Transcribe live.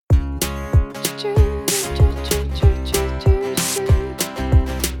Kia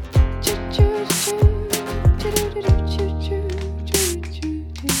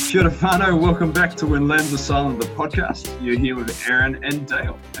ora whanau, welcome back to When Lambs Are Silent, the podcast. You're here with Aaron and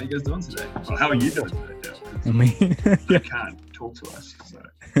Dale. How are you guys doing today? Well, how are you doing today, Dale? Me? You can't talk to us,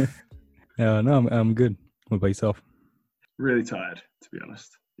 so. No, I'm good. What about yourself? Really tired, to be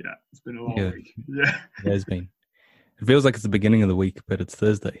honest. Yeah, it's been a long week. Yeah. It has been. It feels like it's the beginning of the week, but it's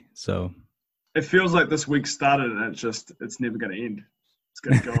Thursday, so. It feels like this week started and it's never going to end. It's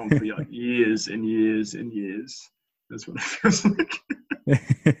going to go on for like years and years and years. That's what it feels like.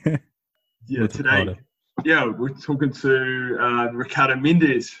 Yeah, today, we're talking to Ricardo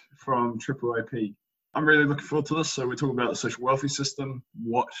Mendes from Triple AP. I'm really looking forward to this. So we're talking about the social welfare system,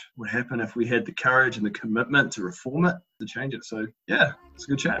 what would happen if we had the courage and the commitment to reform it, to change it. So yeah, it's a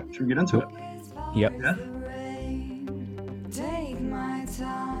good chat. Should we get into it? Yep. Yeah.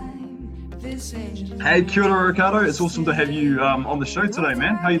 Hey, kia ora, Ricardo. It's awesome to have you on the show today,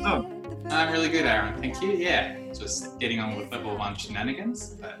 man. How you doing? I'm really good, Aaron. Thank you. Yeah, just getting on with level 1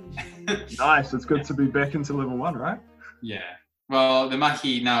 shenanigans. But Nice. It's good to be back into level 1, right? Yeah. Well, the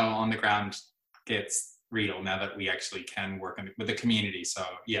mahi now on the ground gets real now that we actually can work with the community. So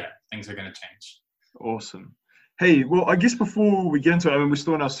yeah, things are going to change. Awesome. Hey, well, I guess before we get into it, I mean, we're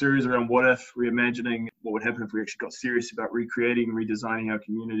still in our series around what if, reimagining what would happen if we actually got serious about recreating and redesigning our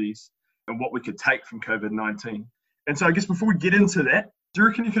communities and what we could take from COVID-19. And so I guess before we get into that, do you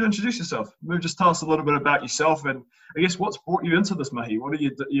reckon you could introduce yourself? Maybe just tell us a little bit about yourself and I guess what's brought you into this mahi? What are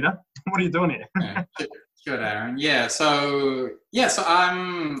you, what are you doing here? Yeah. Good, Aaron. So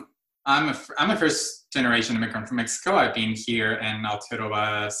I'm a first generation immigrant from Mexico. I've been here in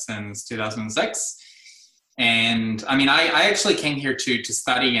Aotearoa since 2006. And I mean, I actually came here to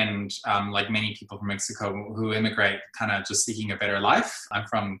study and like many people from Mexico who immigrate kind of just seeking a better life. I'm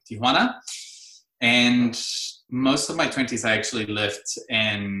from Tijuana. And most of my 20s, I actually lived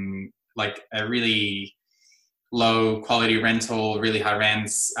in like a really low quality rental, really high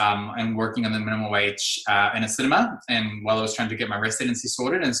rents, and working on the minimum wage in a cinema. And while I was trying to get my residency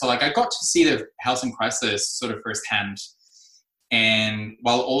sorted. And so like I got to see the housing crisis sort of firsthand. And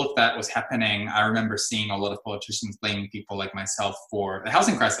while all of that was happening, I remember seeing a lot of politicians blaming people like myself for the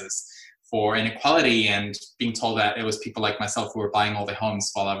housing crisis, for inequality, and being told that it was people like myself who were buying all the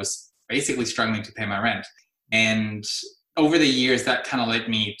homes while I was basically struggling to pay my rent. And over the years, that kind of led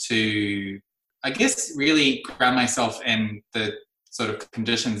me to, I guess, really ground myself in the sort of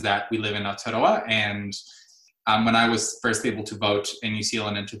conditions that we live in Aotearoa. And when I was first able to vote in New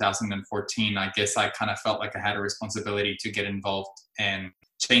Zealand in 2014, I guess I kind of felt like I had a responsibility to get involved in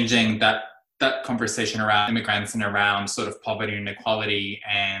changing that conversation around immigrants and around sort of poverty and inequality.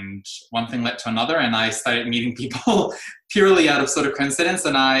 And one thing led to another, and I started meeting people purely out of sort of coincidence.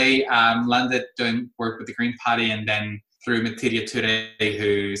 And I landed doing work with the Green Party, and then through Materia Ture,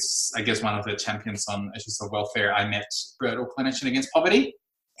 who's, I guess, one of the champions on issues of welfare, I met Brutal Clinician Against Poverty.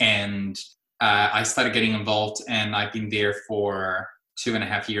 And I started getting involved, and I've been there for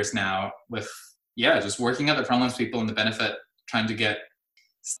 2.5 years now with, just working at the frontlines people in the benefit, trying to get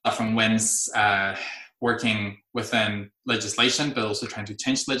stuff from WINS, working within legislation, but also trying to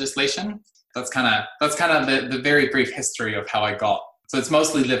change legislation. That's kind of the very brief history of how I got. So it's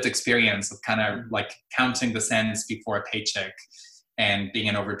mostly lived experience of kind of like counting the cents before a paycheck and being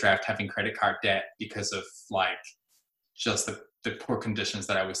in overdraft, having credit card debt because of like just the poor conditions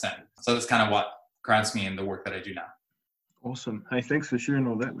that I was in. So that's kind of what grounds me in the work that I do now. Awesome. Hey, thanks for sharing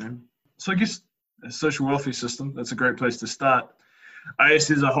all that, man. So I guess a social welfare system, that's a great place to start. I guess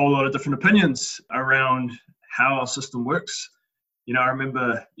there's a whole lot of different opinions around how our system works. I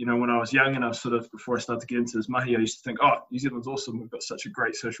remember, when I was young and I was sort of, before I started to get into this mahi, I used to think, New Zealand's awesome. We've got such a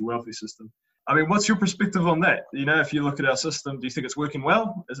great social welfare system. I mean, what's your perspective on that? If you look at our system, do you think it's working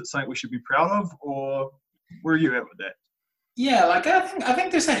well? Is it something we should be proud of, or where are you at with that? Yeah, like I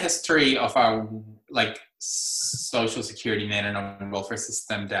think there's a history of our like social security net and our welfare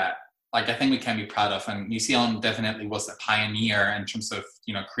system that like I think we can be proud of. And New Zealand definitely was a pioneer in terms of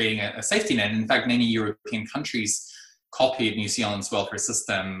creating a safety net. In fact, many European countries copied New Zealand's welfare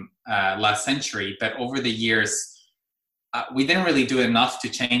system last century, but over the years we didn't really do enough to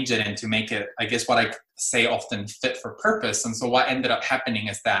change it and to make it, I guess, what I say often fit for purpose. And so what ended up happening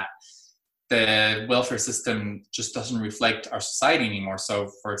is that the welfare system just doesn't reflect our society anymore. So,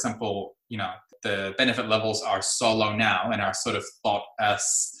 for example, the benefit levels are so low now and are sort of thought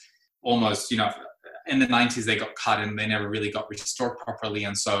as almost, in the 90s they got cut and they never really got restored properly.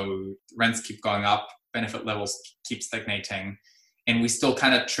 And so rents keep going up, benefit levels keep stagnating. And we still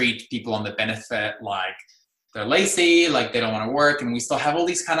kind of treat people on the benefit like they're lazy, like they don't want to work, and we still have all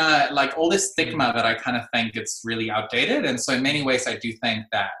these kind of like all this stigma that I kind of think it's really outdated. And so in many ways, I do think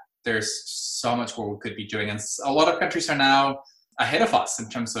that there's so much more we could be doing, and a lot of countries are now ahead of us in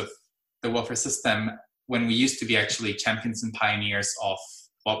terms of the welfare system, when we used to be actually champions and pioneers of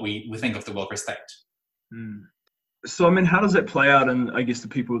what we think of the welfare state. So, I mean, how does that play out in, I guess, the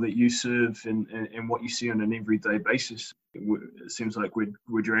people that you serve and what you see on an everyday basis? It seems like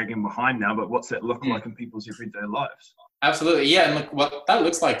we're dragging behind now, but what's that look like in people's everyday lives? Absolutely, yeah. And look, what that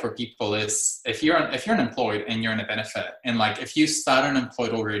looks like for people is if you're unemployed and you're in a benefit, and like if you start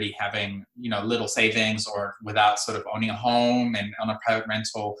unemployed already having little savings or without sort of owning a home and on a private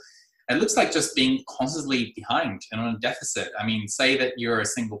rental, it looks like just being constantly behind and on a deficit. I mean, say that you're a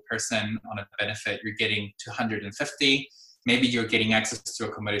single person on a benefit, you're getting 250. Maybe you're getting access to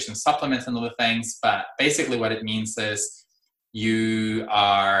accommodation supplements and other things, but basically what it means is you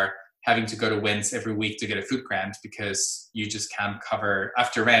are having to go to WINS every week to get a food grant because you just can't cover,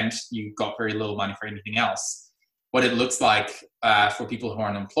 after rent, you got very little money for anything else. What it looks like for people who are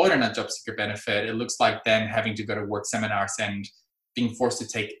unemployed on a job seeker benefit, it looks like them having to go to work seminars and being forced to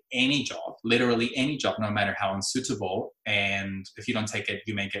take any job, literally any job, no matter how unsuitable. And if you don't take it,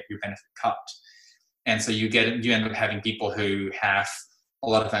 you may get your benefit cut. And so you end up having people who have a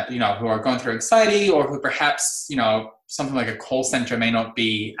lot of that, who are going through anxiety, or who perhaps, something like a call center may not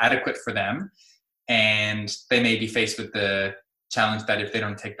be adequate for them. And they may be faced with the challenge that if they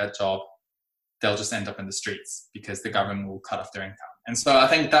don't take that job, they'll just end up in the streets because the government will cut off their income. And so I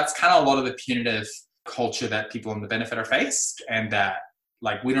think that's kind of a lot of the punitive culture that people on the benefit are faced, and that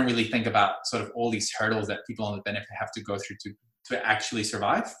like we don't really think about sort of all these hurdles that people on the benefit have to go through to actually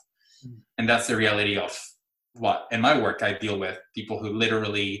survive. And that's the reality of what in my work I deal with, people who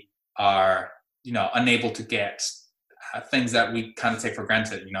literally are unable to get things that we kind of take for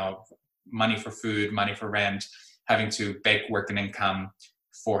granted, money for food, money for rent, having to beg work and income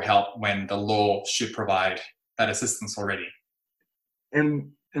for help when the law should provide that assistance already. And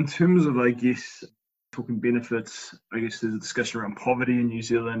in terms of, I guess, talking benefits, I guess there's a discussion around poverty in New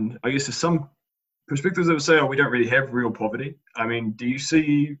Zealand. I guess there's some perspectives that would say, we don't really have real poverty. I mean, do you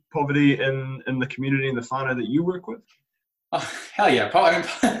see poverty in the community in the whānau that you work with? Oh, hell yeah.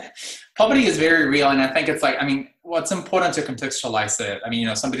 Poverty is very real. And I think it's like, what's important to contextualize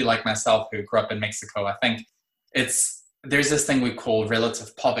it. Somebody like myself who grew up in Mexico, I think there's this thing we call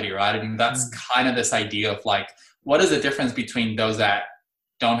relative poverty, right? And that's kind of this idea of like, what is the difference between those that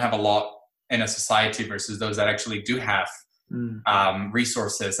don't have a lot in a society versus those that actually do have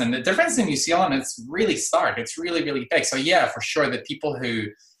resources? And the difference in New Zealand, it's really stark. It's really, really big. So yeah, for sure, the people who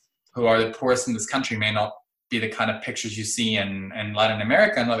are the poorest in this country may not be the kind of pictures you see in Latin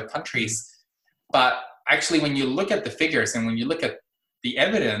America and other countries. But actually, when you look at the figures and when you look at the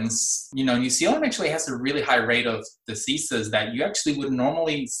evidence, New Zealand actually has a really high rate of diseases that you actually would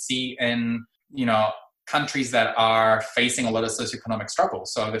normally see in, countries that are facing a lot of socioeconomic struggle.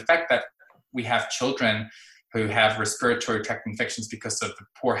 So the fact that we have children who have respiratory tract infections because of the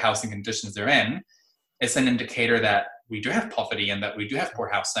poor housing conditions they're in, it's an indicator that we do have poverty and that we do have poor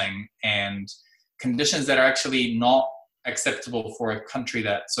housing and conditions that are actually not acceptable for a country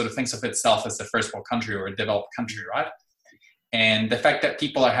that sort of thinks of itself as a first world country or a developed country, right? And the fact that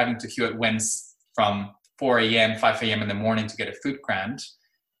people are having to queue at WINS from 4 a.m., 5 a.m. in the morning to get a food grant,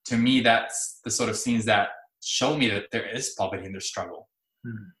 to me, that's the sort of scenes that show me that there is poverty in their struggle.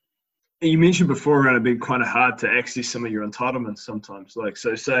 You mentioned before around it being kind of hard to access some of your entitlements sometimes. Like,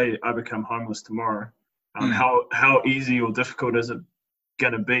 so say I become homeless tomorrow, how easy or difficult is it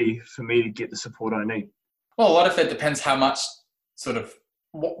going to be for me to get the support I need? Well, a lot of it depends how much sort of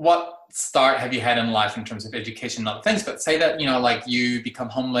what start have you had in life in terms of education and other things. But say that, like you become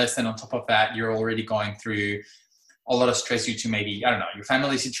homeless and on top of that, you're already going through a lot of stress due to maybe, your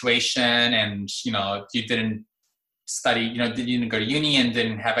family situation and, you didn't study, you didn't go to uni and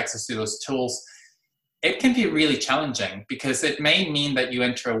didn't have access to those tools. It can be really challenging because it may mean that you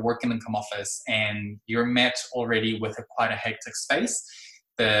enter a work and income office and you're met already with quite a hectic space.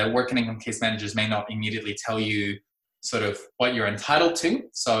 The work and income case managers may not immediately tell you sort of what you're entitled to.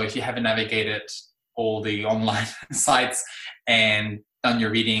 So if you haven't navigated all the online sites and done your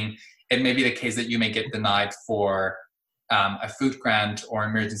reading, it may be the case that you may get denied for a food grant or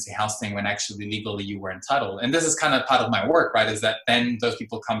emergency housing when actually legally you were entitled. And this is kind of part of my work, right? Is that then those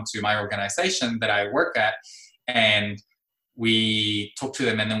people come to my organization that I work at and we talk to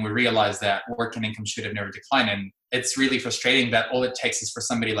them and then we realize that work and income should have never declined. And it's really frustrating that all it takes is for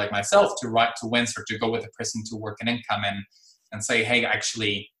somebody like myself to write to WINS or to go with a person to work and income and say, hey,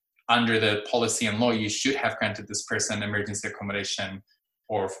 actually, under the policy and law, you should have granted this person emergency accommodation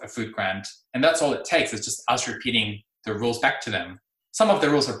or a food grant. And that's all it takes. It's just us repeating the rules back to them. Some of the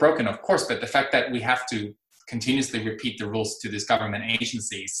rules are broken, of course, but the fact that we have to continuously repeat the rules to these government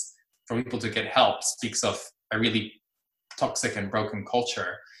agencies for people to get help speaks of a really toxic and broken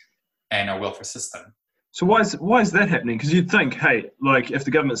culture and our welfare system. So why is that happening? Because you'd think, hey, like if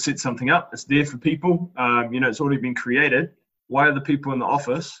the government sets something up, it's there for people. It's already been created. Why are the people in the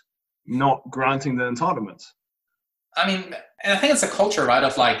office not granting the entitlements? I mean, and I think it's a culture, right,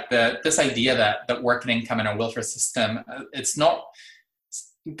 of like this idea that work and income in a welfare system, it's not.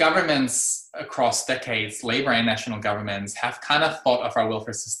 Governments across decades, labor and national governments, have kind of thought of our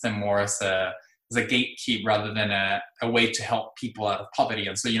welfare system more as a gatekeep rather than a way to help people out of poverty.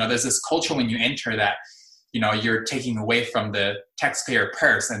 And so, there's this culture when you enter that, you're taking away from the taxpayer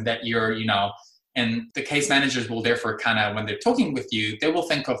purse, and that you're, and the case managers will therefore kind of, when they're talking with you, they will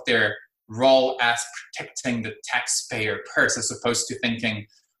think of their role as protecting the taxpayer purse, as opposed to thinking,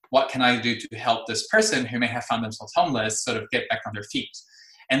 what can I do to help this person who may have found themselves homeless sort of get back on their feet?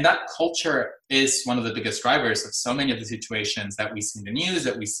 And that culture is one of the biggest drivers of so many of the situations that we see in the news,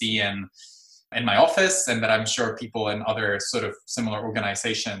 that we see in my office, and that I'm sure people in other sort of similar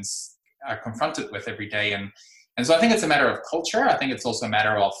organizations are confronted with every day. And so I think it's a matter of culture. I think it's also a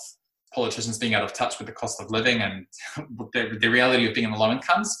matter of politicians being out of touch with the cost of living and the reality of being in the low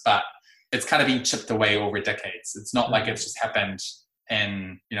incomes, but it's kind of been chipped away over decades. It's not like it's just happened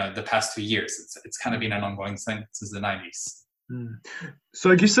in the past 2 years. It's kind of been an ongoing thing since the 90s. So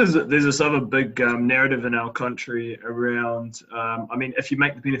I guess there's this other big narrative in our country around, if you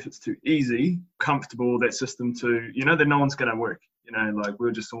make the benefits too easy, comfortable, that system too, then no one's going to work, like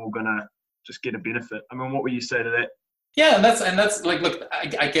we're just all going to just get a benefit. I mean, what would you say to that? Yeah, and that's like, look,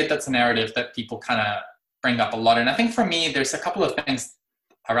 I get that's a narrative that people kind of bring up a lot. And I think for me, there's a couple of things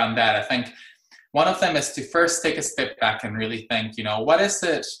around that. I think one of them is to first take a step back and really think,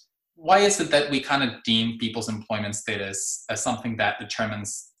 why is it that we kind of deem people's employment status as something that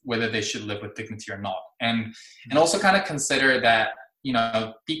determines whether they should live with dignity or not? And also kind of consider that,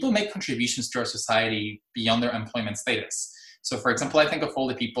 people make contributions to our society beyond their employment status. So for example, I think of all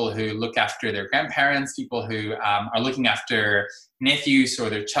the people who look after their grandparents, people who are looking after nephews or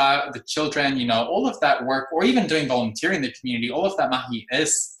the children, all of that work, or even doing volunteering in the community, all of that mahi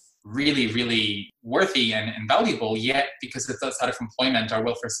is really, really worthy and valuable, yet because it's outside of employment, our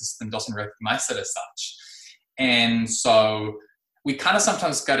welfare system doesn't recognize it as such. And so we kind of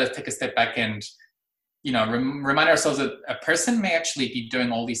sometimes got to take a step back and, remind ourselves that a person may actually be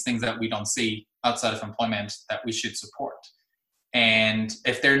doing all these things that we don't see outside of employment that we should support. And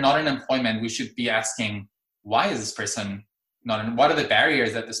if they're not in employment, we should be asking, why is this person not in? What are the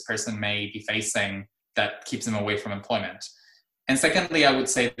barriers that this person may be facing that keeps them away from employment? And secondly, I would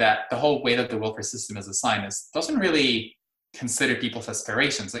say that the whole way that the welfare system is assigned doesn't really consider people's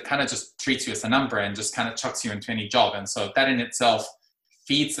aspirations. It kind of just treats you as a number and just kind of chucks you into any job. And so that in itself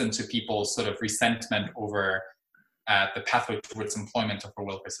feeds into people's sort of resentment over the pathway towards employment of our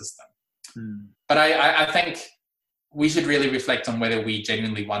welfare system. But I think we should really reflect on whether we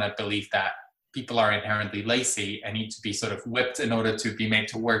genuinely want to believe that people are inherently lazy and need to be sort of whipped in order to be made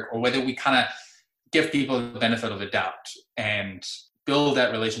to work, or whether we kind of give people the benefit of the doubt and build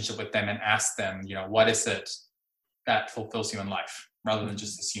that relationship with them and ask them, what is it that fulfills you in life, rather than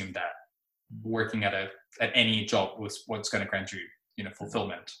just assume that working at any job was what's going to grant you,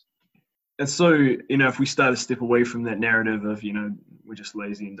 fulfillment. And so, if we start to step away from that narrative of, we're just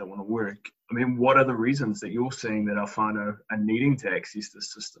lazy and don't want to work, I mean, what are the reasons that you're seeing that Alfano are needing to access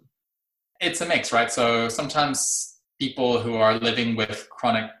this system? It's a mix, right? So sometimes people who are living with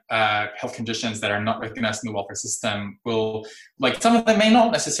chronic health conditions that are not recognized in the welfare system will, some of them may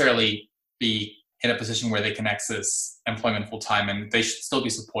not necessarily be in a position where they can access employment full time, and they should still be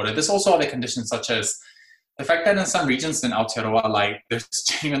supported. There's also other conditions, such as the fact that in some regions in Aotearoa, there's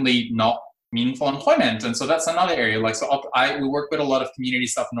genuinely not meaningful employment. And so that's another area. We work with a lot of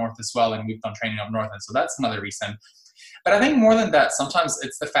communities up north as well, and we've done training up north. And so that's another reason. But I think more than that, sometimes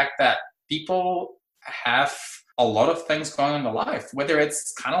it's the fact that people have a lot of things going on in their life, whether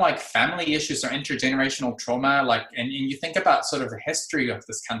it's kind of like family issues or intergenerational trauma, and you think about sort of the history of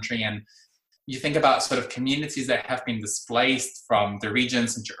this country, and you think about sort of communities that have been displaced from the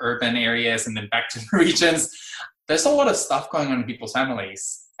regions into urban areas and then back to the regions. There's a lot of stuff going on in people's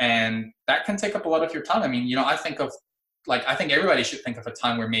families, and that can take up a lot of your time. I mean, I think everybody should think of a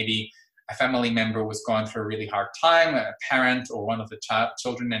time where maybe a family member was going through a really hard time, a parent or one of the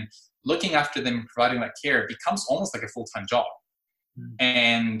children, and looking after them and providing that care becomes almost like a full-time job.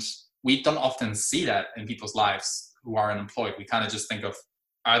 And we don't often see that in people's lives who are unemployed. We kind of just think of,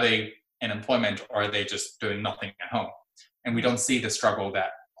 are they in employment or are they just doing nothing at home? and we don't see the struggle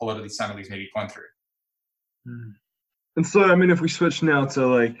that a lot of these families may be going through. Mm. And so, I mean, if we switch now to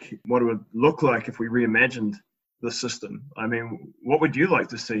like what it would look like if we reimagined the system, I mean, what would you like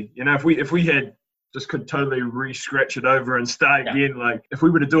to see? You know, if we had just could totally re-scratch it over and start again, like if we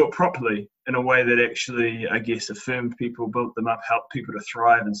were to do it properly in a way that actually, I guess, affirmed people, built them up, helped people to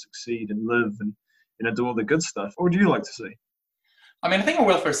thrive and succeed and live and, you know, do all the good stuff. What would you like to see? I mean, I think a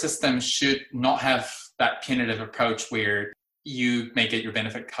welfare system should not have that punitive approach where you may get your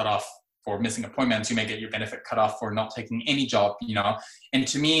benefit cut off for missing appointments, you may get your benefit cut off for not taking any job, you know. And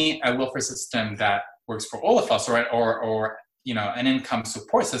to me, a welfare system that works for all of us, or you know, an income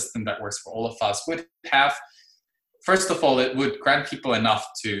support system that works for all of us would have, first of all, it would grant people enough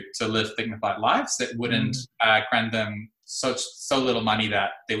to live dignified lives. It wouldn't grant them so little money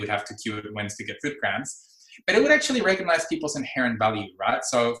that they would have to queue at Wins to get food grants. But it would actually recognize people's inherent value, right?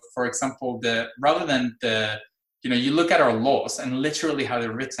 So, for example, rather than you look at our laws and literally how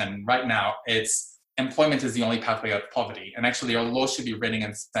they're written right now, it's employment is the only pathway out of poverty. And actually our laws should be written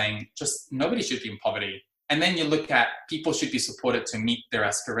and saying just nobody should be in poverty. And then you look at people should be supported to meet their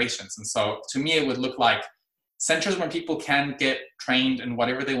aspirations. And so to me, it would look like centers where people can get trained in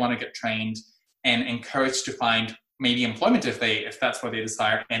whatever they want to get trained and encouraged to find maybe employment if that's what they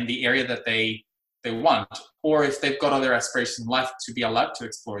desire and the area that they want, or if they've got other aspirations in life to be allowed to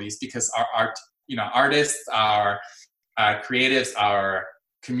explore these, because our artists, our creatives, our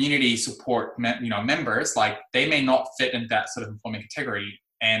community support members, like they may not fit in that sort of employment category.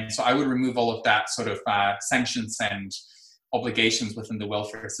 And so I would remove all of that sort of sanctions and obligations within the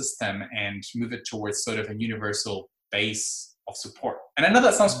welfare system and move it towards sort of a universal base of support. And I know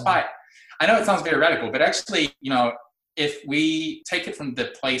that sounds I know it sounds very radical, but actually, you know, if we take it from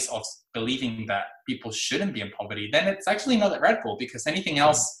the place of believing that people shouldn't be in poverty, then it's actually not that radical, because anything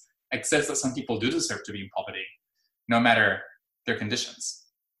else accepts that some people do deserve to be in poverty, no matter their conditions.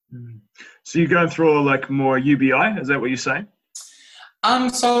 So you're going through like more UBI, is that what you're saying?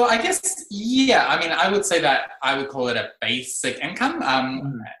 So I guess, yeah, I mean, I would say that I would call it a basic income.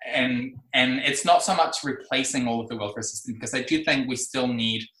 And it's not so much replacing all of the welfare system, because I do think we still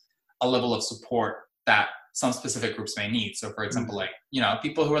need a level of support that some specific groups may need. So for example, like, you know,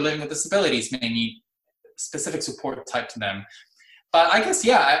 people who are living with disabilities may need specific support type to them. But I guess,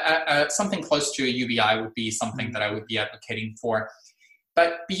 yeah, something close to a UBI would be something that I would be advocating for.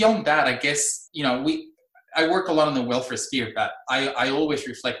 But beyond that, I guess, you know, I work a lot in the welfare sphere, but I always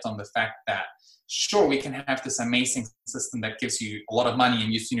reflect on the fact that, sure, we can have this amazing system that gives you a lot of money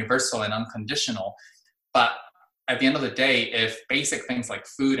and is universal and unconditional. But at the end of the day, if basic things like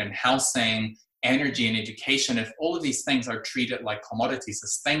food and housing, energy and education, if all of these things are treated like commodities,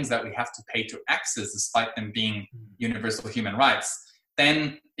 as things that we have to pay to access despite them being universal human rights,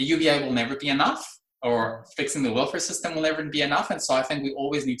 then the UBI will never be enough, or fixing the welfare system will never be enough. And so I think we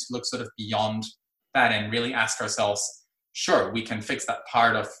always need to look sort of beyond that and really ask ourselves, sure, we can fix that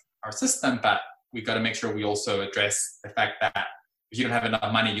part of our system, but we've got to make sure we also address the fact that if you don't have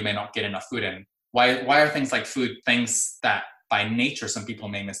enough money, you may not get enough food in. Why are things like food things that by nature some people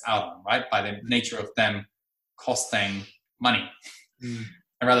may miss out on, right? By the nature of them costing money, and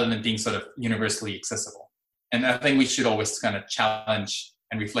rather than being sort of universally accessible. And I think we should always kind of challenge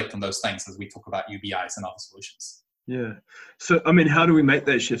and reflect on those things as we talk about UBIs and other solutions. Yeah. So, I mean, how do we make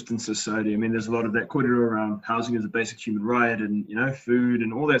that shift in society? I mean, there's a lot of that quoted around housing as a basic human right and, you know, food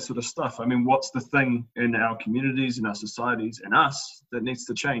and all that sort of stuff. I mean, what's the thing in our communities, in our societies, and us that needs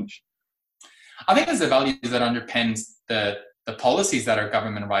to change? I think it's the values that underpins the policies that are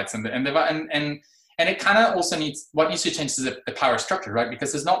government rights, and it kind of also needs to change is the power structure, right?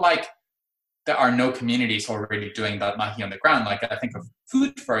 Because it's not like there are no communities already doing that mahi on the ground. Like I think of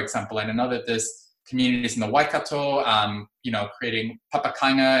food, for example, and another there's communities in the Waikato, creating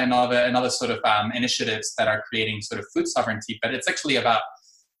papakainga and other sort of initiatives that are creating sort of food sovereignty. But it's actually about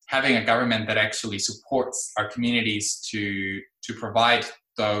having a government that actually supports our communities to provide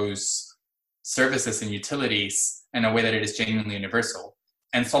those services and utilities in a way that it is genuinely universal.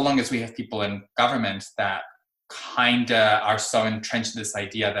 And so long as we have people in government that kind of are so entrenched in this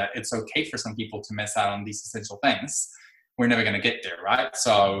idea that it's okay for some people to miss out on these essential things, we're never going to get there, right?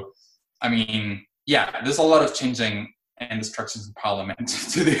 So, I mean, yeah, there's a lot of changing and instructions in Parliament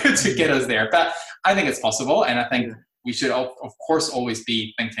to get us there. But I think it's possible. And I think we should, of course, always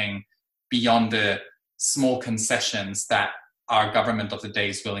be thinking beyond the small concessions that our government of the day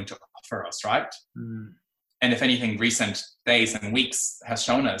is willing to offer us, right? And if anything, recent days and weeks has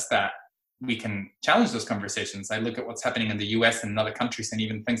shown us that we can challenge those conversations. I look at what's happening in the US and in other countries, and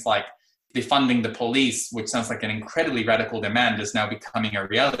even things like defunding the police, which sounds like an incredibly radical demand, is now becoming a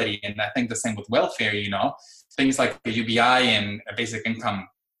reality. And I think the same with welfare, things like the UBI and a basic income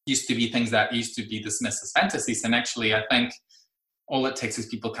used to be things that used to be dismissed as fantasies. And actually, I think all it takes is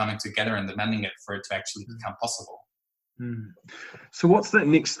people coming together and demanding it for it to actually become possible. So what's that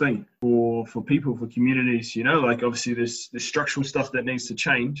next thing for people, for communities? Like obviously there's structural stuff that needs to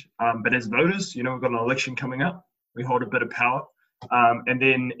change. But as voters, we've got an election coming up. We hold a bit of power. And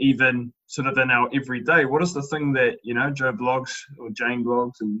then even sort of in our everyday, what is the thing that, Joe Blogs or Jane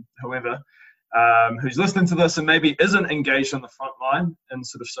Blogs and whoever who's listening to this and maybe isn't engaged on the front line in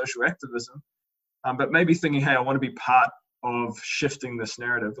sort of social activism, but maybe thinking, hey, I want to be part of shifting this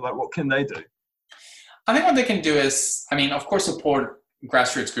narrative. Like, what can they do? I think what they can do is, of course, support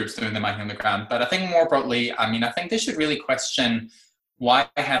grassroots groups doing the mining on the ground. But I think more broadly, I think they should really question why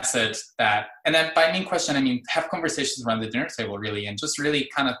has it that, and then by question, have conversations around the dinner table really, and just really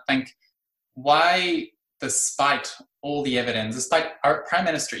kind of think why, despite all the evidence, despite our Prime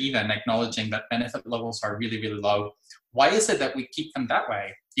Minister even acknowledging that benefit levels are really, really low, why is it that we keep them that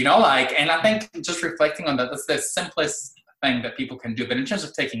way? And I think just reflecting on that, that's the simplest thing that people can do. But in terms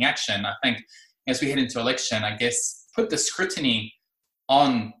of taking action, I think as we head into election, I guess, put the scrutiny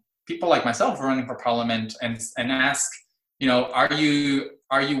on people like myself running for parliament and ask, are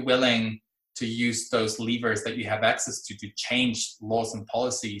you willing to use those levers that you have access to change laws and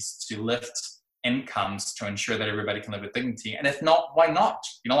policies to lift incomes to ensure that everybody can live with dignity? And if not, why not?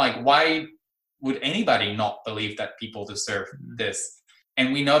 Why would anybody not believe that people deserve this?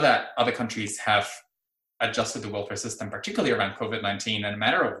 And we know that other countries have adjusted the welfare system, particularly around COVID-19, in a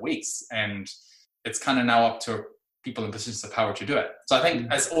matter of weeks. And it's kind of now up to people in positions of power to do it. So I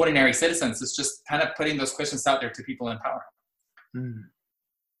think as ordinary citizens, it's just kind of putting those questions out there to people in power.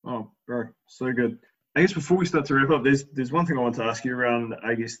 Oh, bro, so good. I guess before we start to wrap up, there's one thing I want to ask you around,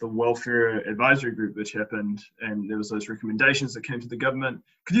 I guess, the welfare advisory group which happened, and there was those recommendations that came to the government.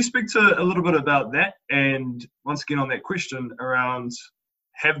 Could you speak to a little bit about that? And once again, on that question around,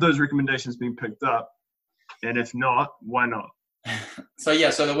 have those recommendations been picked up? And if not, why not? So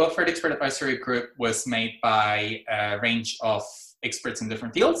the Welfare Expert Advisory Group was made by a range of experts in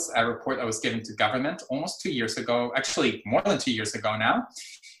different fields. A report that was given to government almost 2 years ago, actually more than 2 years ago now.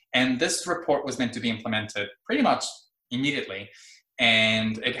 And this report was meant to be implemented pretty much immediately.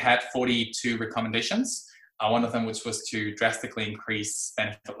 And it had 42 recommendations. One of them, which was to drastically increase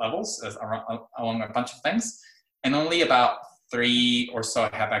benefit levels along a bunch of things. And only about 3 or so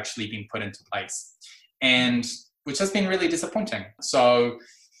have actually been put into place. And which has been really disappointing. So,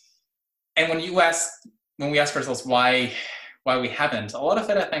 and when we ask ourselves why we haven't, a lot of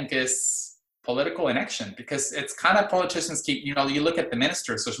it I think is political inaction, because it's kind of politicians keep, you look at the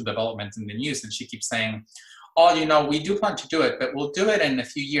Minister of Social Development in the news and she keeps saying, oh, we do plan to do it, but we'll do it in a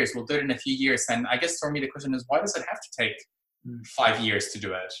few years. And I guess for me, the question is, why does it have to take 5 years to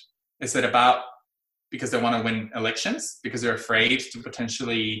do it? Is it about because they want to win elections, because they're afraid to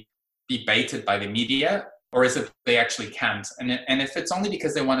potentially be baited by the media? Or is it they actually can't? And if it's only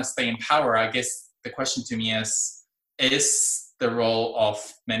because they want to stay in power, I guess the question to me is the role of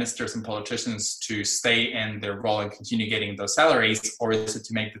ministers and politicians to stay in their role and continue getting those salaries, or is it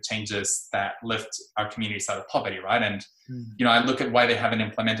to make the changes that lift our communities out of poverty, right? And, I look at why they haven't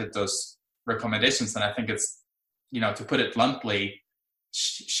implemented those recommendations, and I think it's, to put it bluntly,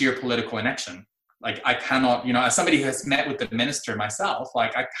 sheer political inaction. Like, I cannot, as somebody who has met with the minister myself,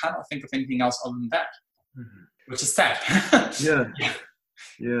 I cannot think of anything else other than that. Which is sad.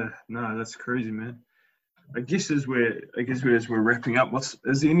 Yeah. No, that's crazy, man. I guess as we're wrapping up,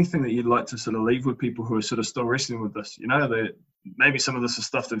 is there anything that you'd like to sort of leave with people who are sort of still wrestling with this? That maybe some of this is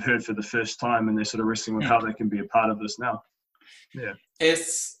stuff they've heard for the first time and they're sort of wrestling with how they can be a part of this now. Yeah.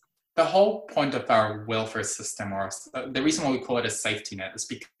 It's the whole point of our welfare system, or the reason why we call it a safety net, is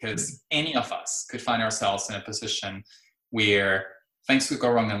because any of us could find ourselves in a position where things could go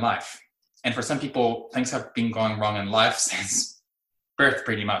wrong in life. And for some people, things have been going wrong in life since birth,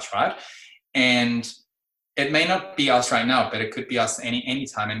 pretty much, right? And it may not be us right now, but it could be us any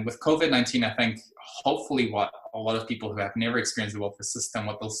time. And with COVID-19, I think hopefully what a lot of people who have never experienced the welfare system,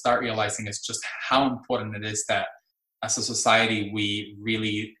 what they'll start realizing is just how important it is that as a society, we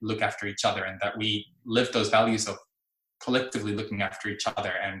really look after each other and that we live those values of collectively looking after each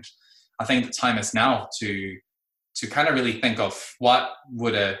other. And I think the time is now to kind of really think of what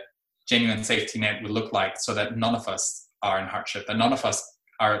would a genuine safety net would look like, so that none of us are in hardship and none of us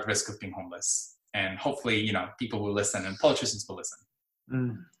are at risk of being homeless. And hopefully, people will listen and politicians will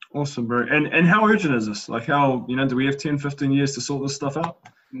listen. Awesome, bro. And how urgent is this? Like, how, do we have 10, 15 years to sort this stuff out?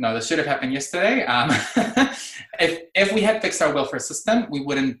 No, this should have happened yesterday. If we had fixed our welfare system, we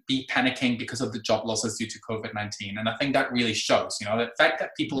wouldn't be panicking because of the job losses due to COVID-19. And I think that really shows, the fact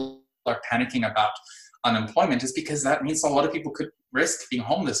that people are panicking about unemployment is because that means a lot of people could risk being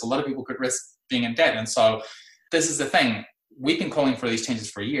homeless. A lot of people could risk being in debt. And so this is the thing. We've been calling for these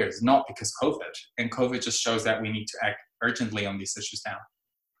changes for years, not because COVID. And COVID just shows that we need to act urgently on these issues now.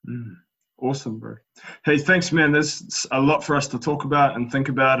 Awesome, bro. Hey, thanks, man. There's a lot for us to talk about and think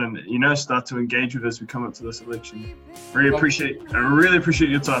about and, start to engage with as we come up to this election. I really appreciate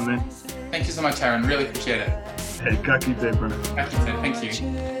your time, man. Thank you so much, Aaron. Really appreciate it. Hey, ka kite, bro. Ka kite. Thank you.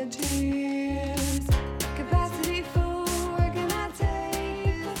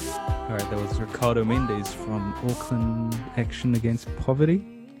 All right, that was Ricardo Mendes from Auckland Action Against Poverty.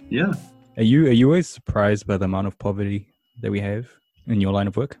 Yeah. Are you always surprised by the amount of poverty that we have in your line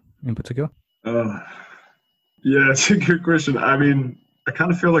of work in particular? Yeah, it's a good question. I mean, I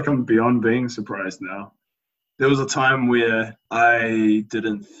kind of feel like I'm beyond being surprised now. There was a time where I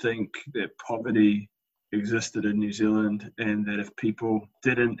didn't think that poverty existed in New Zealand, and that if people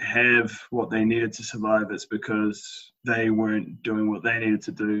didn't have what they needed to survive, it's because they weren't doing what they needed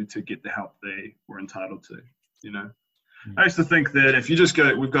to do to get the help they were entitled to, I used to think that if you just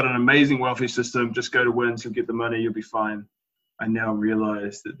go, we've got an amazing welfare system, just go to WINZ, you'll get the money, you'll be fine. I now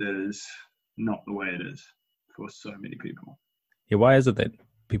realize that is not the way it is for so many people. Yeah, why is it that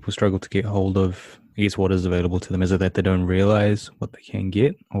people struggle to get hold of, I guess, what is available to them? Is it that they don't realize what they can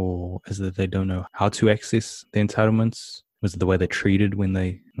get, or is it that they don't know how to access their entitlements? Was it the way they're treated when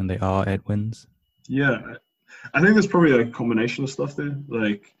they are at WINZ? Yeah, I think there's probably a combination of stuff there.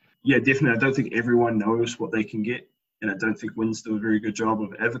 Definitely, I don't think everyone knows what they can get. And I don't think WINZ do a very good job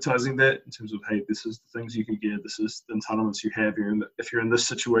of advertising that in terms of, hey, this is the things you can get, this is the entitlements you have. If you're in this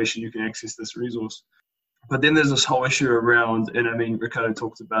situation, you can access this resource. But then there's this whole issue around, and I mean, Ricardo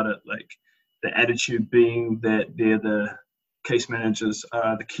talked about it, like the attitude being that they're the case managers,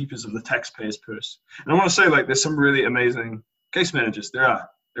 the keepers of the taxpayer's purse. And I want to say, there's some really amazing case managers. There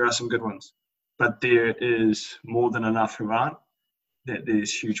are some good ones. But there is more than enough who aren't, that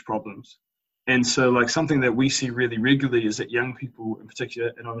there's huge problems. And so something that we see really regularly is that young people in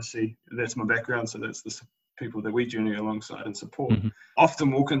particular, and obviously that's my background, so that's the people that we journey alongside and support,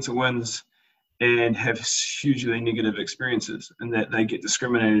 often walk into WINZ and have hugely negative experiences, and that they get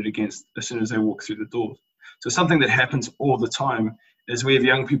discriminated against as soon as they walk through the doors. So something that happens all the time is we have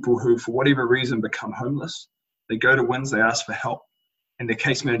young people who, for whatever reason, become homeless. They go to WINZ, they ask for help, and the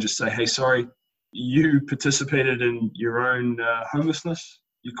case managers say, hey, sorry, you participated in your own homelessness.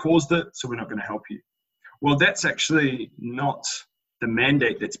 You caused it, so we're not going to help you. Well, that's actually not the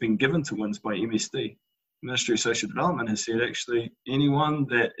mandate that's been given to WINZ by MSD. Ministry of Social Development has said actually anyone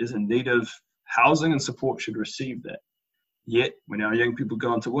that is in need of housing and support should receive that. Yet, when our young people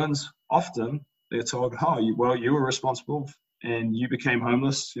go into WINZ, often they're told, you were responsible and you became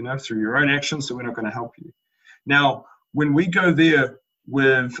homeless, through your own actions, so we're not going to help you. Now, when we go there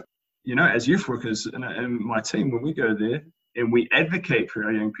with, as youth workers and my team, when we go there, and we advocate for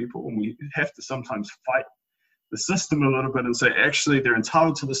our young people, and we have to sometimes fight the system a little bit and say, actually, they're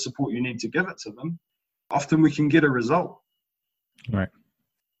entitled to the support, you need to give it to them. Often we can get a result. Right.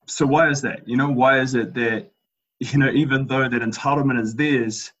 So why is that? Why is it that, even though that entitlement is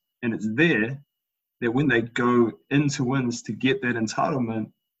theirs and it's there, that when they go into WINZ to get that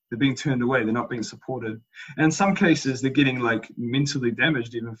entitlement, they're being turned away, they're not being supported. And in some cases, they're getting mentally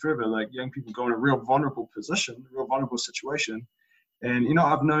damaged even further, young people go in a real vulnerable position, a real vulnerable situation. And,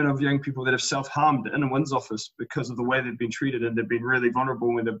 I've known of young people that have self-harmed in a WINZ office because of the way they've been treated, and they've been really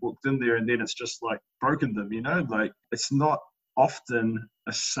vulnerable when they've walked in there, and then it's just broken them, it's not often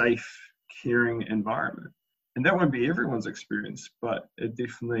a safe, caring environment. And that won't be everyone's experience, but it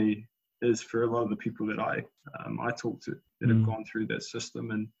definitely is for a lot of the people that I talk to that have gone through that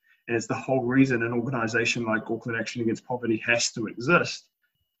system. And it's the whole reason an organization like Auckland Action Against Poverty has to exist,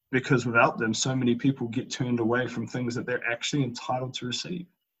 because without them, so many people get turned away from things that they're actually entitled to receive.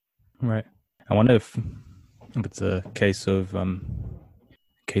 Right. I wonder if it's a case of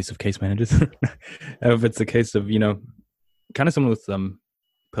case managers, if it's a case of, kind of similar with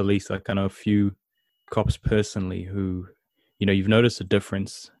police. I know a few cops personally who, you've noticed a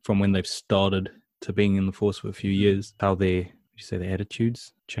difference from when they've started to being in the force for a few years, how their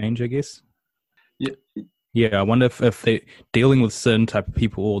attitudes change, I guess. Yeah, I wonder if they're dealing with certain type of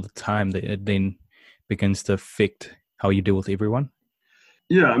people all the time, that it then begins to affect how you deal with everyone.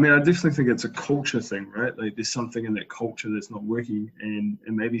 Yeah, I mean, I definitely think it's a culture thing, right? There's something in that culture that's not working, and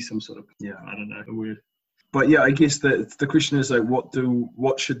maybe some sort of, I don't know the word. But yeah, I guess that the question is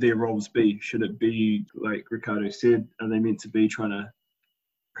what should their roles be? Should it be, like Ricardo said, are they meant to be trying to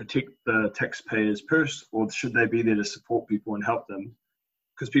protect the taxpayer's purse, or should they be there to support people and help them?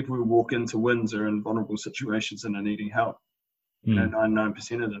 Because people who walk into WINZ are in vulnerable situations and are needing help.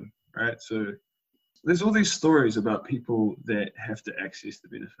 99% of them, right? So there's all these stories about people that have to access the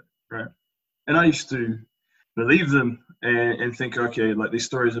benefit, right? And I used to believe them and think, okay, like these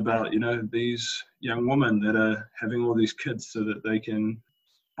stories about, these young women that are having all these kids so that they can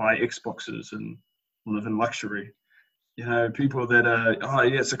buy Xboxes and live in luxury. People that are,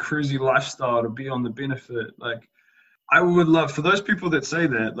 it's a cruisy lifestyle to be on the benefit. Like, I would love, for those people that say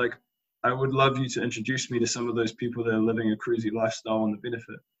that, like, I would love you to introduce me to some of those people that are living a cruisy lifestyle on the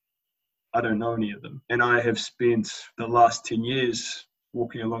benefit. I don't know any of them. And I have spent the last 10 years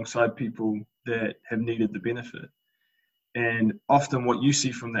walking alongside people that have needed the benefit. And often what you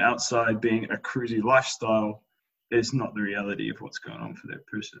see from the outside being a cruisy lifestyle is not the reality of what's going on for that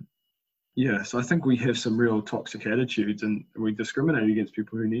person. Yeah, so I think we have some real toxic attitudes and we discriminate against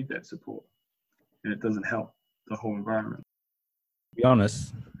people who need that support. And it doesn't help the whole environment. To be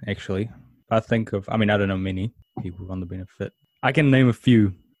honest, actually, I don't know many people on the benefit. I can name a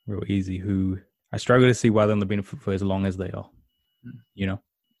few real easy who I struggle to see why they're on the benefit for as long as they are,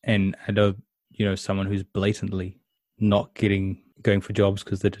 And I know, someone who's blatantly not going for jobs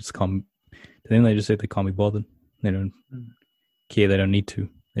because they just can't, then they just say they can't be bothered. They don't care, they don't need to.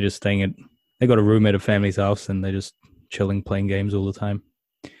 They're just they got a room at a family's house and they're just chilling, playing games all the time.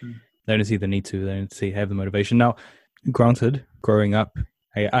 They don't see the need to, they don't have the motivation. Now, granted, growing up,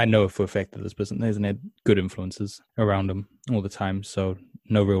 I know for a fact that this person hasn't had good influences around them all the time, so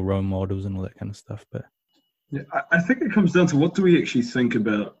no real role models and all that kind of stuff. But yeah, I think it comes down to what do we actually think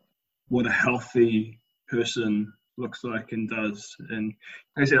about what a healthy person looks like and does. And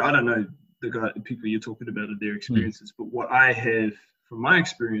like I said, I don't know the people you're talking about and their experiences, but what I have from my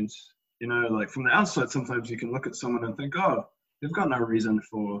experience, like from the outside, sometimes you can look at someone and think, oh, they've got no reason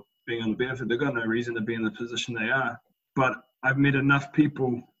for being on the benefit. They've got no reason to be in the position they are. But I've met enough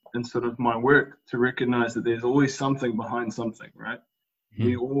people in sort of my work to recognize that there's always something behind something, right?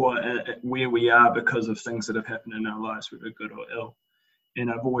 We all are where we are because of things that have happened in our lives, whether good or ill.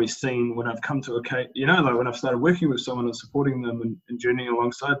 And I've always seen when I've come to like when I've started working with someone and supporting them and journeying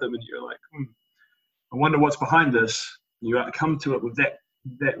alongside them, and you're like, I wonder what's behind this. You come to it with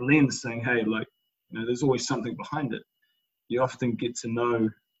that lens saying, hey, like, there's always something behind it. You often get to know,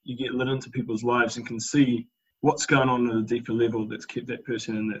 you get lit into people's lives and can see what's going on at a deeper level that's kept that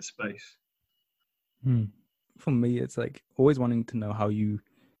person in that space. For me, it's like always wanting to know how you,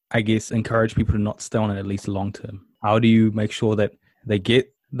 I guess, encourage people to not stay on it at least long term. How do you make sure that they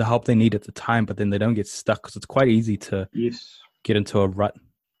get the help they need at the time, but then they don't get stuck? Because it's quite easy to get into a rut.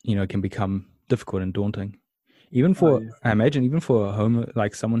 It can become difficult and daunting. Even for, I imagine, even for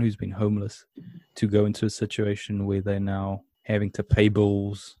someone who's been homeless to go into a situation where they're now having to pay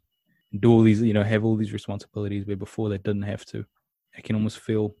bills, do all these, have all these responsibilities where before they didn't have to. I can almost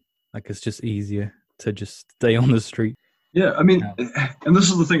feel like it's just easier to just stay on the street. Yeah, I mean, and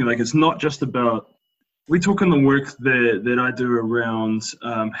this is the thing, like, it's not just about, we talk in the work that I do around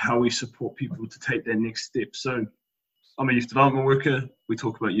how we support people to take their next step. So I'm a youth development worker. We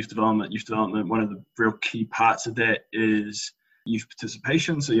talk about youth development. One of the real key parts of that is youth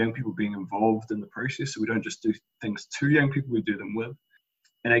participation. So young people being involved in the process. So we don't just do things to young people, we do them with.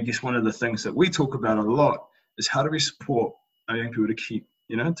 And I guess one of the things that we talk about a lot is how do we support our young people to keep,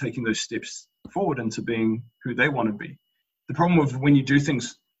 taking those steps forward into being who they want to be. The problem with when you do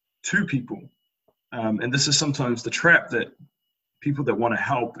things to people, and this is sometimes the trap that people that want to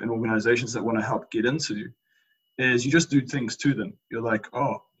help and organizations that want to help get into, is you just do things to them. You're like,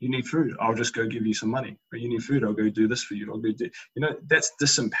 oh, you need food, I'll just go give you some money. Or you need food, I'll go do this for you. I'll go do, that's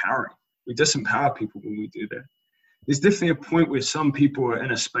disempowering. We disempower people when we do that. There's definitely a point where some people are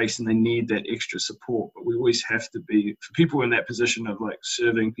in a space and they need that extra support, but we always have to be, for people in that position of like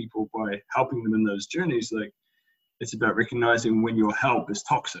serving people by helping them in those journeys, like it's about recognizing when your help is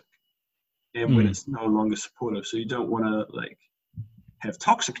toxic and when it's no longer supportive. So you don't want to like have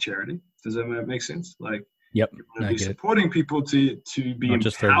toxic charity. Does that make sense? Like, you want to be supporting people to be not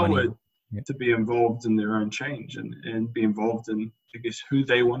empowered to be involved in their own change and be involved in, I guess, who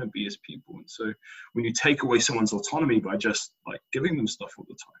they want to be as people. And so when you take away someone's autonomy by just like giving them stuff all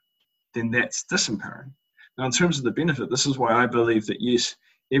the time, then that's disempowering. Now, in terms of the benefit, this is why I believe that, yes,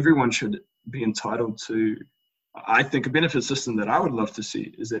 everyone should be entitled to, I think a benefit system that I would love to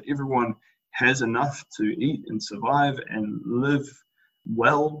see is that everyone has enough to eat and survive and live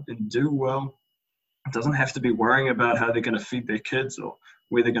well and do well. It doesn't have to be worrying about how they're going to feed their kids or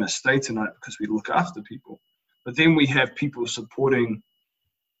where they're going to stay tonight because we look after people. But then we have people supporting,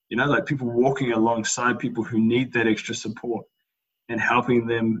 like people walking alongside people who need that extra support and helping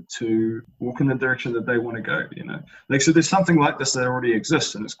them to walk in the direction that they want to go, Like, so there's something like this that already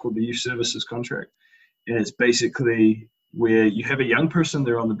exists, and it's called the Youth Services Contract. And it's basically where you have a young person,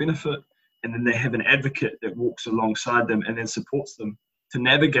 they're on the benefit, and then they have an advocate that walks alongside them and then supports them to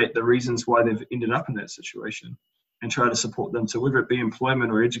navigate the reasons why they've ended up in that situation and try to support them. So whether it be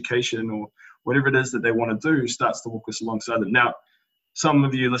employment or education or whatever it is that they want to do, starts to walk us alongside them. Now, some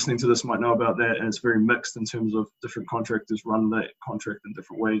of you listening to this might know about that, and it's very mixed in terms of different contractors run that contract in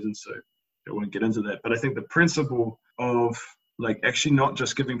different ways, and so I don't want to get into that. But I think the principle of like actually not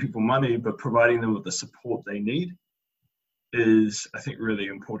just giving people money, but providing them with the support they need is, I think, really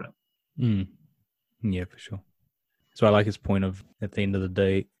important. Yeah, for sure. So I like his point of, at the end of the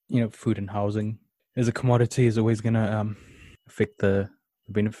day, food and housing as a commodity is always going to affect the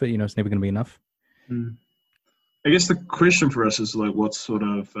benefit. It's never going to be enough. I guess the question for us is like, what sort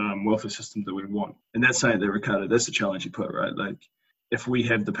of welfare system do we want? And that's something that, Ricardo, that's the challenge you put, right? Like, if we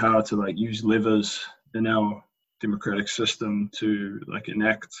have the power to like use levers in our democratic system to like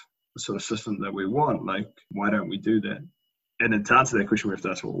enact the sort of system that we want, like, why don't we do that? And then to answer that question, we have to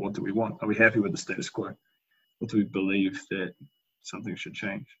ask, well, what do we want? Are we happy with the status quo? Or do we believe that something should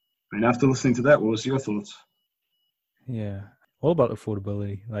change? I mean, after listening to that, what was your thoughts? Yeah. All about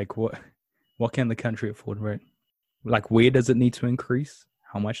affordability. Like, what can the country afford, right? Like, where does it need to increase?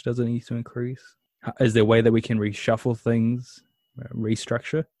 How much does it need to increase? Is there a way that we can reshuffle things,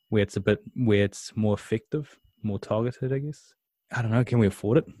 restructure, where it's more effective, more targeted, I guess? I don't know. Can we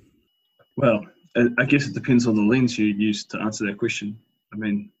afford it? Well, I guess it depends on the lens you use to answer that question. I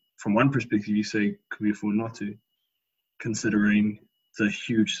mean, from one perspective, you say, can we afford not to? Considering the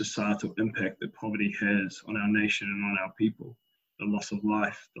huge societal impact that poverty has on our nation and on our people, the loss of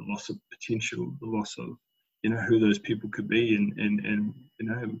life, the loss of potential, the loss of, who those people could be. And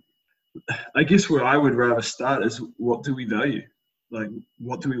I guess where I would rather start is, what do we value? Like,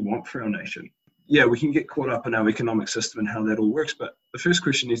 what do we want for our nation? Yeah, we can get caught up in our economic system and how that all works, but the first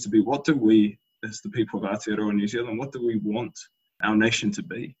question needs to be, what do we, as the people of Aotearoa New Zealand, what do we want our nation to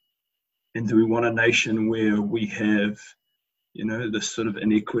be? And do we want a nation where we have, this sort of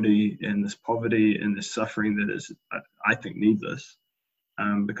inequity and this poverty and this suffering that is, I think, needless,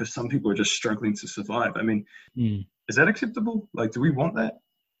 because some people are just struggling to survive? I mean, is that acceptable? Like, do we want that?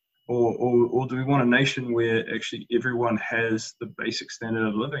 Or do we want a nation where actually everyone has the basic standard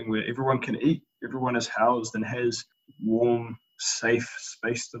of living, where everyone can eat, everyone is housed and has warm, safe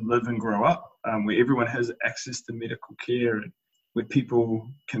space to live and grow up, where everyone has access to medical care, and where people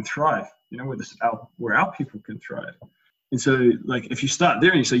can thrive, where our people can thrive? And so, like, if you start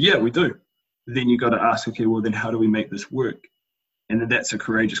there and you say, yeah, we do, then you got to ask, okay, well, then how do we make this work? And then that's a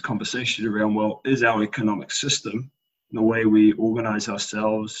courageous conversation around, well, is our economic system, the way we organize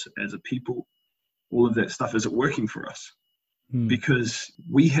ourselves as a people, all of that stuff, is it working for us? Because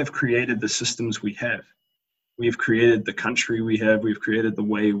we have created the systems we have. We've created the country we have. We've created the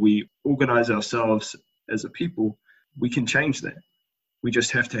way we organize ourselves as a people. We can change that. We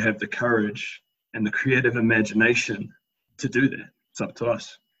just have to have the courage and the creative imagination to do that. It's up to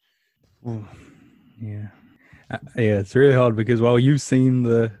us. Yeah. Yeah, it's really hard because while you've seen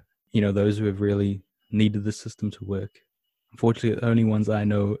those who have really needed the system to work, unfortunately, the only ones I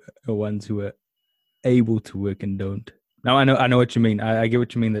know are ones who are able to work and don't. Now, I know what you mean. I get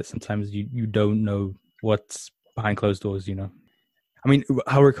what you mean, that sometimes you don't know what's behind closed doors, I mean,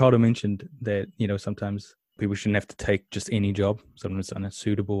 how Ricardo mentioned that, sometimes people shouldn't have to take just any job. Sometimes it's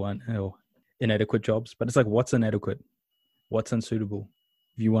unsuitable or inadequate jobs. But it's like, what's inadequate? What's unsuitable?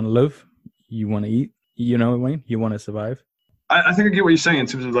 If you want to live, you want to eat, you know what I mean? You want to survive. I think I get what you're saying in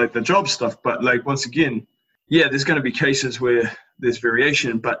terms of like the job stuff. But like, once again, yeah, there's going to be cases where there's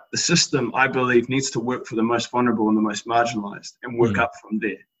variation, but the system, I believe, needs to work for the most vulnerable and the most marginalized and work up from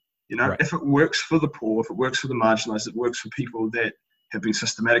there. Right. If it works for the poor, if it works for the marginalized, it works for people that have been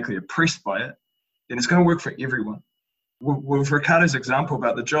systematically oppressed by it, then it's going to work for everyone. With Ricardo's example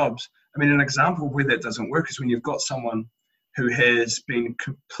about the jobs, I mean, an example where that doesn't work is when you've got someone who has been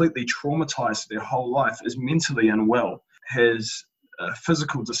completely traumatized their whole life, is mentally unwell, has a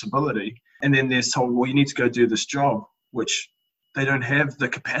physical disability, and then they're told, well, you need to go do this job, which they don't have the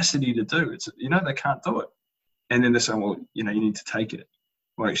capacity to do. It's, they can't do it. And then they're saying, well, you need to take it.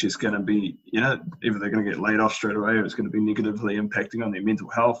 Well, actually, it's going to be, either they're going to get laid off straight away, or it's going to be negatively impacting on their mental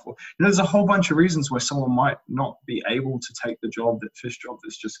health. Or, there's a whole bunch of reasons where someone might not be able to take the job, that first job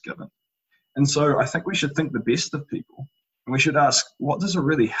that's just given. And so I think we should think the best of people. And we should ask, what does a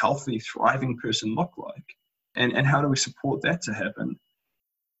really healthy, thriving person look like? And how do we support that to happen?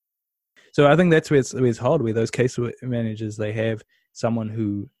 So I think that's where it's hard, where those case managers, they have someone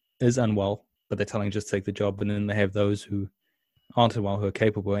who is unwell, but they're telling just take the job. And then they have those who aren't the one who are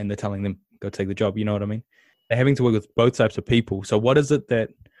capable, and they're telling them go take the job. You know what I mean? They're having to work with both types of people. So what is it that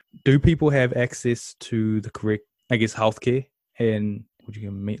do people have access to the correct, I guess, healthcare and would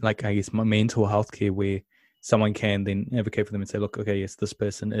you mean like I guess mental healthcare where someone can then advocate for them and say, look, okay, yes, this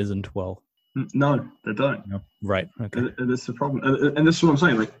person isn't well. No, they don't. No. Right. Okay. And that's the problem. And this is what I'm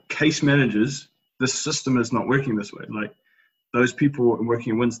saying. Like case managers, the system is not working this way. Like those people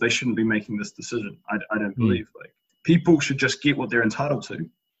working in WINZ, they shouldn't be making this decision. I don't believe. Like people should just get what they're entitled to.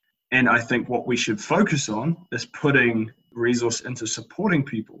 And I think what we should focus on is putting resource into supporting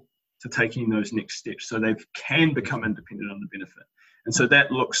people to taking those next steps so they can become independent on the benefit. And so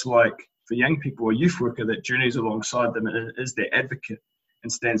that looks like for young people, a youth worker that journeys alongside them and is their advocate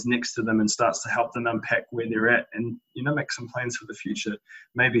and stands next to them and starts to help them unpack where they're at and, make some plans for the future.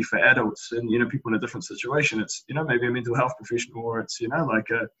 Maybe for adults and, people in a different situation, it's, maybe a mental health professional or it's, like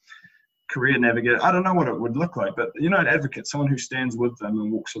a career navigator. I don't know what it would look like, but, an advocate, someone who stands with them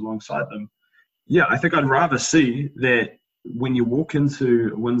and walks alongside them. Yeah, I think I'd rather see that when you walk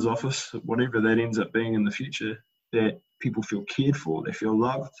into a WINZ office, whatever that ends up being in the future, that people feel cared for, they feel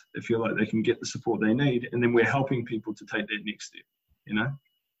loved, they feel like they can get the support they need, and then we're helping people to take that next step,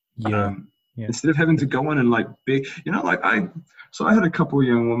 Yeah. Instead of having to go in and beg, I had a couple of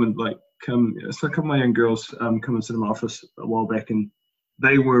young women a couple of my young girls come into my office a while back, and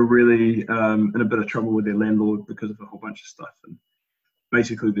they were really in a bit of trouble with their landlord because of a whole bunch of stuff, and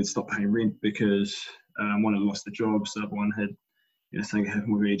basically they'd stopped paying rent because one had lost the jobs, the other one had something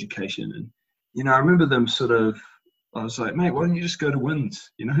happened with their education, and I remember them I was like, mate, why don't you just go to WINZ?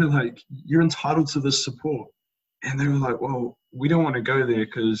 You're entitled to this support. And they were like, well, we don't want to go there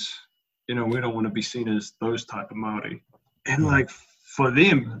because, we don't want to be seen as those type of Māori. And for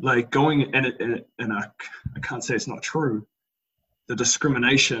them, going, and I can't say it's not true, the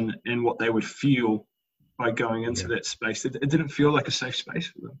discrimination and what they would feel by going into that space, it didn't feel like a safe space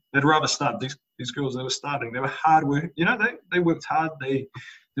for them. They'd rather start, these girls, they were starting, they were hard work, they worked hard. They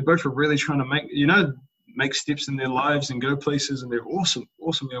both were really trying to make steps in their lives and go places, and they're awesome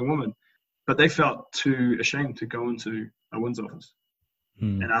young women. But they felt too ashamed to go into a WINZ office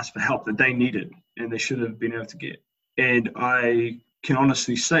and ask for help that they needed and they should have been able to get. And I can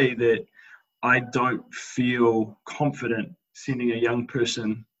honestly say that I don't feel confident sending a young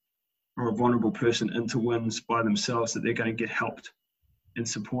person or a vulnerable person into WINZ by themselves that they're going to get helped and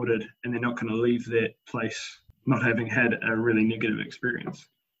supported, and they're not going to leave that place not having had a really negative experience.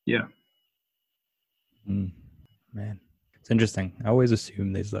 Yeah. Man, it's interesting. I always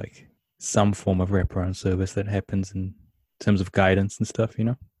assume there's some form of wraparound service that happens in terms of guidance and stuff,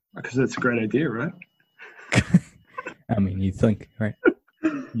 Because that's a great idea, right? I mean, you think, right?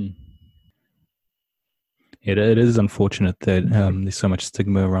 It is unfortunate that there's so much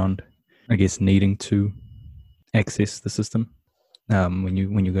stigma around, I guess, needing to access the system when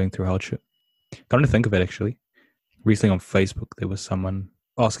you're going through hardship. Come to think of it, actually, recently on Facebook there was someone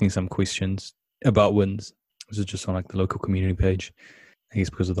asking some questions about WINZ. This is just on the local community page. I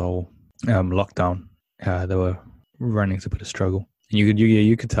guess because of the whole lockdown, they were running into a bit of struggle, and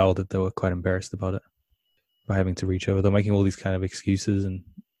you could tell that they were quite embarrassed about it, by having to reach over. They're making all these kind of excuses and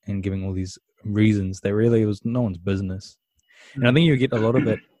giving all these reasons that really was no one's business. And I think you get a lot of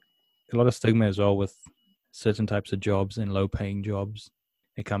that, a lot of stigma as well with certain types of jobs and low-paying jobs.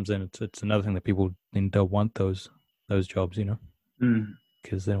 It comes in. It's another thing that people then don't want those jobs,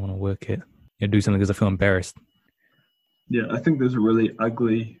 because they don't want to work it. Do something because they feel embarrassed. Yeah, I think there's a really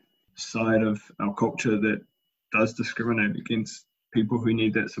ugly side of our culture that does discriminate against people who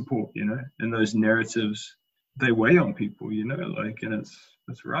need that support, and those narratives, they weigh on people, and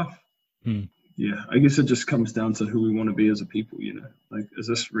it's rough. Yeah, I guess it just comes down to who we want to be as a people, is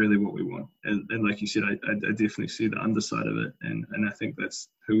this really what we want? And like you said, I definitely see the underside of it, and I think that's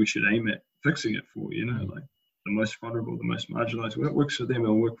who we should aim at fixing it for, the most vulnerable, the most marginalized. What works for them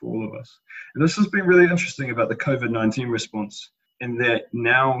will work for all of us. And this has been really interesting about the COVID-19 response, in that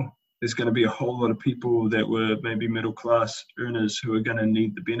now there's going to be a whole lot of people that were maybe middle class earners who are going to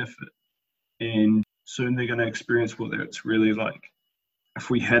need the benefit. And soon they're going to experience what it's really like. If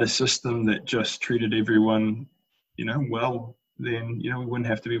we had a system that just treated everyone, well, then, we wouldn't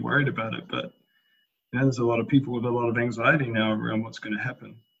have to be worried about it. But, there's a lot of people with a lot of anxiety now around what's going to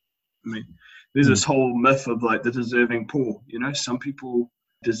happen. I mean, there's this whole myth of the deserving poor, some people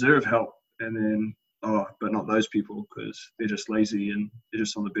deserve help, and then, but not those people because they're just lazy and they're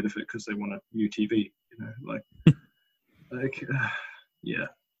just on the benefit because they want a new TV, yeah,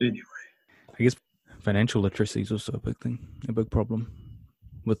 anyway. I guess financial literacy is also a big thing, a big problem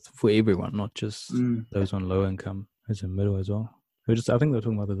for everyone, not just those on low income, those in middle as well. I think they were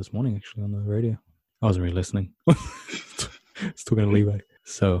talking about that this morning actually on the radio. I wasn't really listening. It's talking to Levi.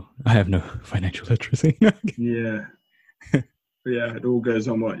 So I have no financial literacy. Yeah. Yeah, it all goes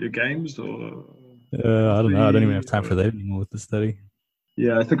on what, your games or? I don't know. I don't even have time for that anymore with the study.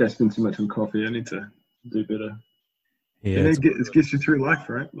 Yeah, I think I spend too much on coffee. I need to do better. Yeah, And it gets you through life,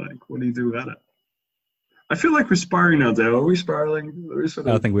 right? Like, what do you do about it? I feel like we're spiraling now, Dale. Are we spiraling?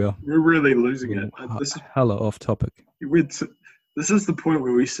 I think we are. We're really losing it. This is hella off topic. This is the point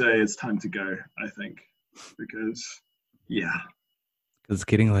where we say it's time to go, I think. Because, yeah. Because it's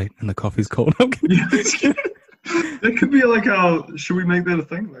getting late and the coffee's cold. Yeah, that could be like should we make that a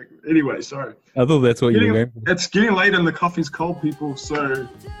thing? Like, anyway, sorry. I thought that's what you were going for. It's getting late and the coffee's cold, people. So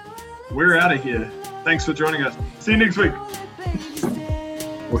we're out of here. Thanks for joining us. See you next week.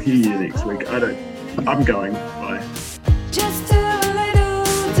 Or hear you next week. I'm going. Bye. Just do a little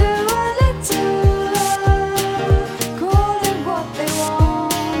love. Call it what they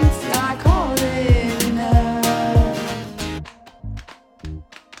want. I call it enough.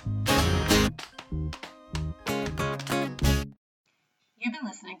 You've been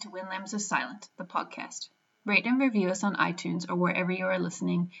listening to When Lambs Are Silent, the podcast. Rate and review us on iTunes or wherever you are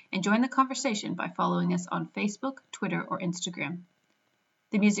listening, and join the conversation by following us on Facebook, Twitter, or Instagram.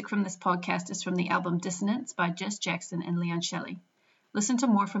 The music from this podcast is from the album Dissonance by Jess Jackson and Leon Shelley. Listen to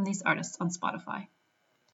more from these artists on Spotify.